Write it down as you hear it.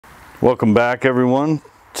Welcome back, everyone.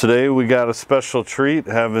 Today we got a special treat,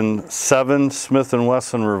 having 7 Smith and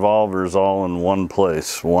Wesson revolvers all in one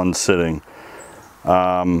place, one sitting.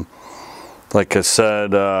 Like I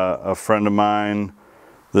said, a friend of mine,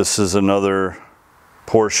 this is another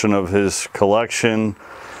portion of his collection.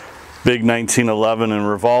 Big 1911 and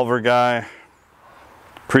revolver guy.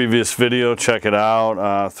 Previous video, check it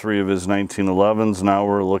out, 3 of his 1911s. Now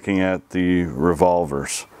we're looking at the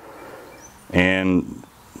revolvers. And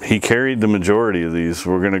he carried the majority of these.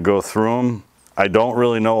 We're going to go through them. I don't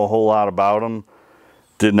really know a whole lot about them.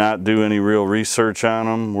 Did not do any real research on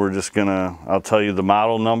them. We're just going to, I'll tell you the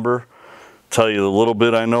model number, tell you a little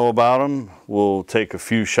bit I know about them. We'll take a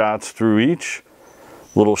few shots through each,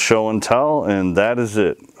 little show and tell, and that is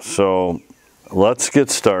it. So let's get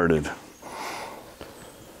started.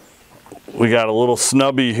 We got a little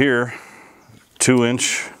snubby here,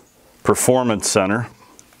 2-inch performance center.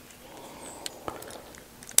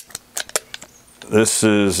 This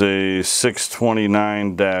is a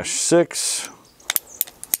 629-6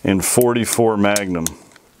 in 44 Magnum.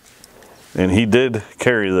 And he did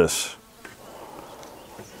carry this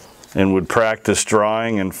and would practice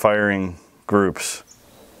drawing and firing groups.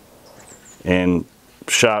 And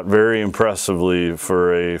shot very impressively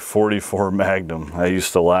for a 44 Magnum. I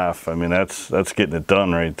used to laugh. I mean, that's getting it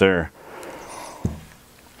done right there.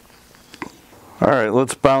 All right,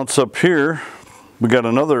 let's bounce up here. We got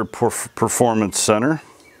another performance center.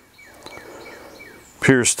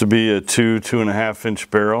 Appears to be a 2.5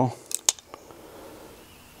 inch barrel.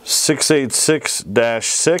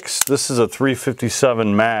 686-6. This is a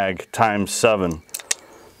 357 mag times 7.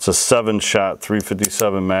 It's a 7-shot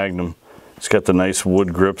 357 Magnum. It's got the nice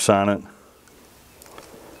wood grips on it.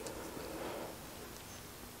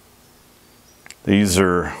 These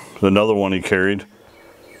are another one he carried.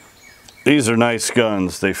 These are nice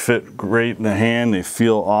guns. They fit great in the hand. They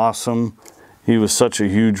feel awesome. He was such a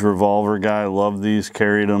huge revolver guy. Loved these,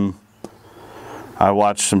 carried them. I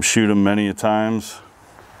watched him shoot them many a times.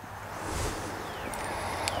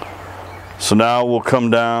 So now we'll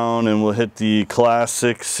come down and we'll hit the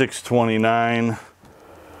classic 629.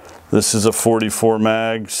 This is a 44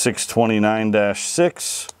 mag,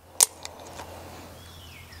 629-6.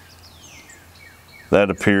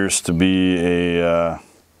 That appears to be a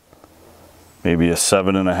maybe a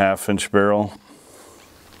 7.5 inch barrel.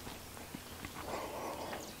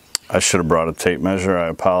 I should have brought a tape measure, I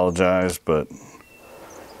apologize, but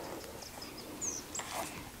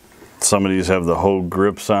some of these have the Hogue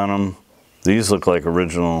grips on them. These look like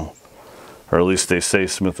original, or at least they say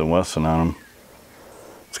Smith and Wesson on them.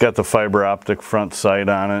 It's got the fiber optic front sight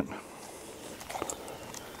on it.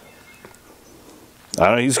 I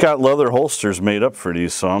don't know, he's got leather holsters made up for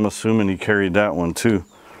these, so I'm assuming he carried that one too.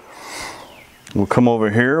 We'll come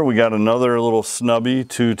over here. We got another little snubby,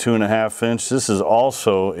 2.5 inch. This is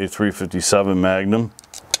also a 357 Magnum.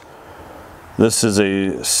 This is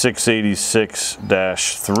a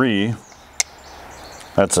 686-3.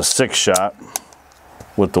 That's a 6-shot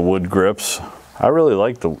with the wood grips. I really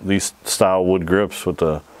like these style wood grips with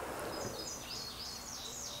the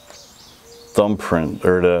thumbprint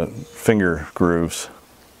or the finger grooves.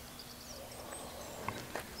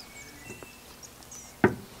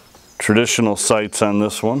 Traditional sights on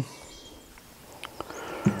this one.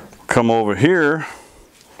 Come over here.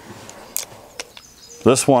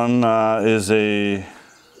 This one is a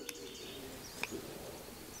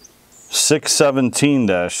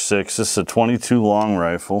 617-6. This is a 22 long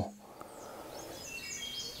rifle.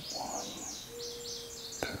 1,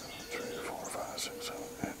 2, 3, 4, 5, 6, 7,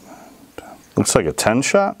 8, 9, 10. Looks like a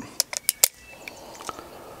 10-shot.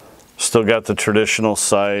 Still got the traditional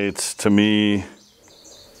sights. To me,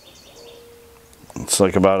 it's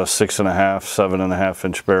like about a 6.5, 7.5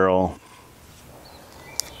 inch barrel.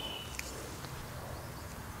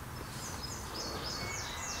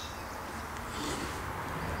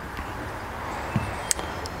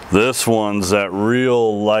 This one's that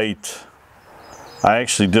real light. I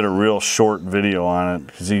actually did a real short video on it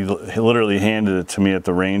because he literally handed it to me at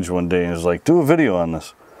the range one day and was like, do a video on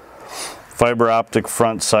this. Fiber optic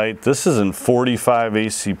front sight. This is in 45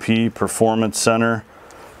 ACP Performance Center.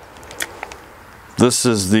 This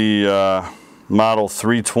is the model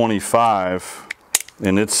 325,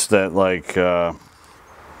 and it's that like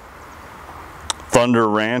Thunder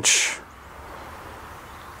Ranch,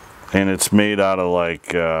 and it's made out of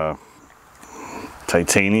like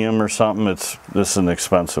titanium or something. This is an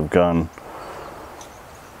expensive gun.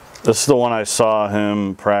 This is the one I saw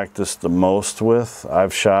him practice the most with.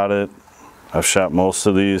 I've shot it. I've shot most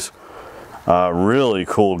of these. Really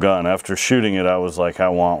cool gun. After shooting it, I was like, I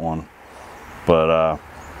want one. But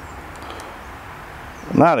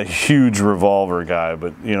not a huge revolver guy,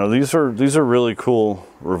 but you know, these are really cool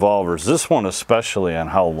revolvers. This one especially, on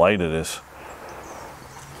how light it is.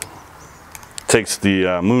 Takes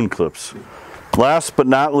the moon clips. Last but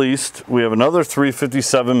not least, we have another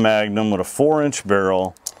 357 Magnum with a 4-inch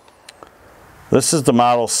barrel. This is the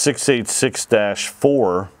model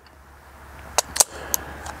 686-4.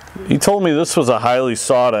 He told me this was a highly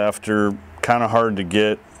sought after, kind of hard to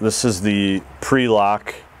get. This is the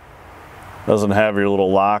pre-lock. Doesn't have your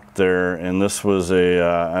little lock there, and this was a,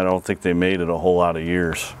 I don't think they made it a whole lot of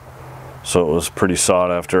years. So it was pretty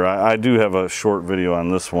sought after. I do have a short video on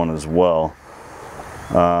this one as well.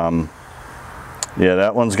 Yeah,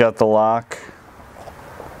 that one's got the lock.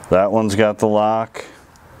 That one's got the lock.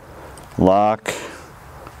 Lock.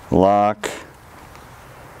 Lock.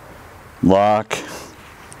 Lock.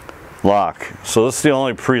 Lock. So this is the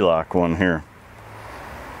only pre-lock one here.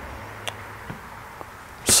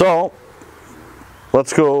 So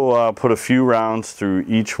let's go put a few rounds through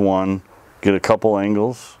each one, get a couple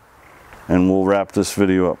angles, and we'll wrap this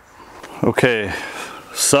video up. Okay,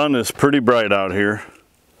 sun is pretty bright out here.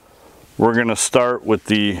 We're gonna start with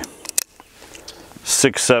the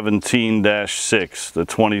 617-6, the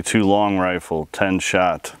 22 long rifle, 10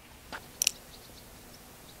 shot.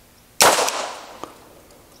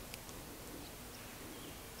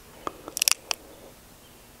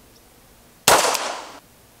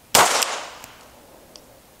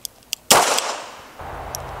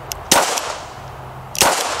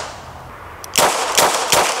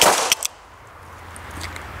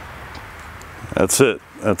 That's it.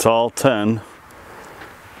 That's all 10.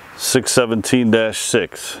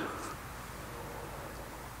 617-6.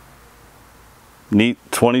 Neat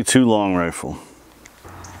 22 long rifle.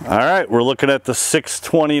 All right, we're looking at the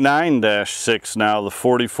 629-6 now, the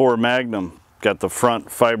 44 Magnum. Got the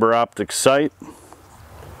front fiber optic sight.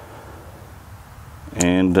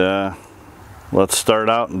 And let's start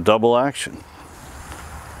out in double action.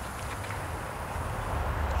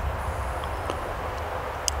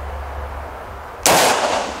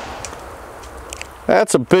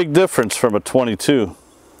 That's a big difference from a 22.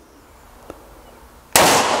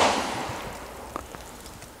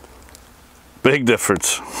 Big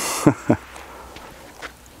difference.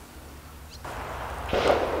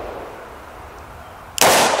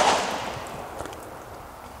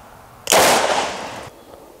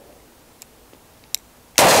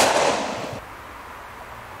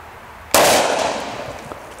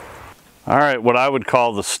 All right, what I would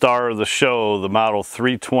call the star of the show, the model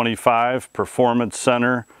 325 Performance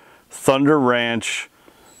Center, Thunder Ranch,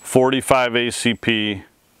 45 ACP,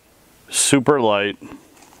 super light.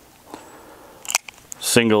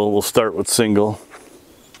 Single, we'll start with single.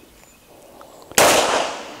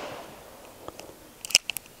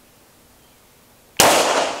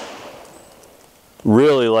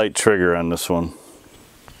 Really light trigger on this one,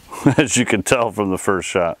 as you can tell from the first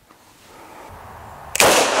shot.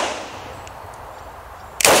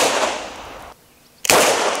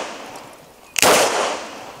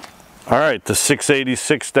 All right, the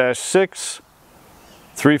 686-6,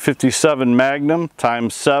 357 Magnum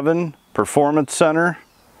 ×7 Performance Center.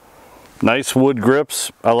 Nice wood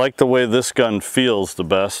grips. I like the way this gun feels the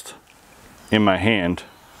best in my hand.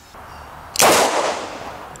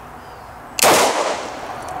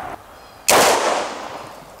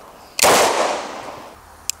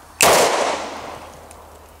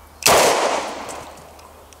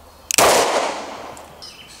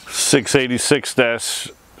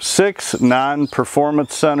 .686-6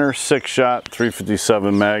 non-performance center, 6-shot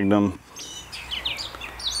 357 Magnum.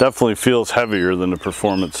 Definitely feels heavier than the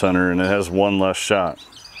performance center, and it has one less shot.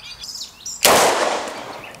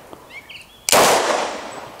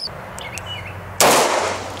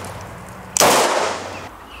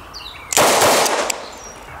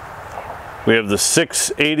 We have the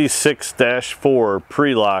 686-4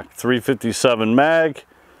 pre-lock 357 mag,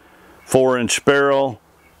 4-inch barrel,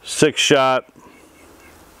 6-shot.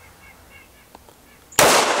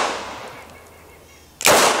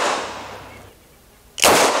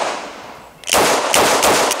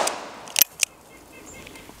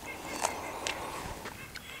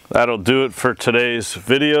 That'll do it for today's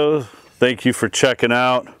video. Thank you for checking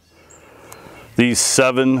out these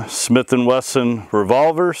 7 Smith and Wesson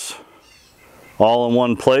revolvers, all in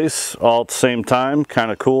one place, all at the same time.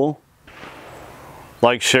 Kind of cool.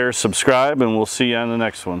 Like, share, subscribe, and we'll see you on the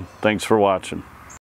next one. Thanks for watching.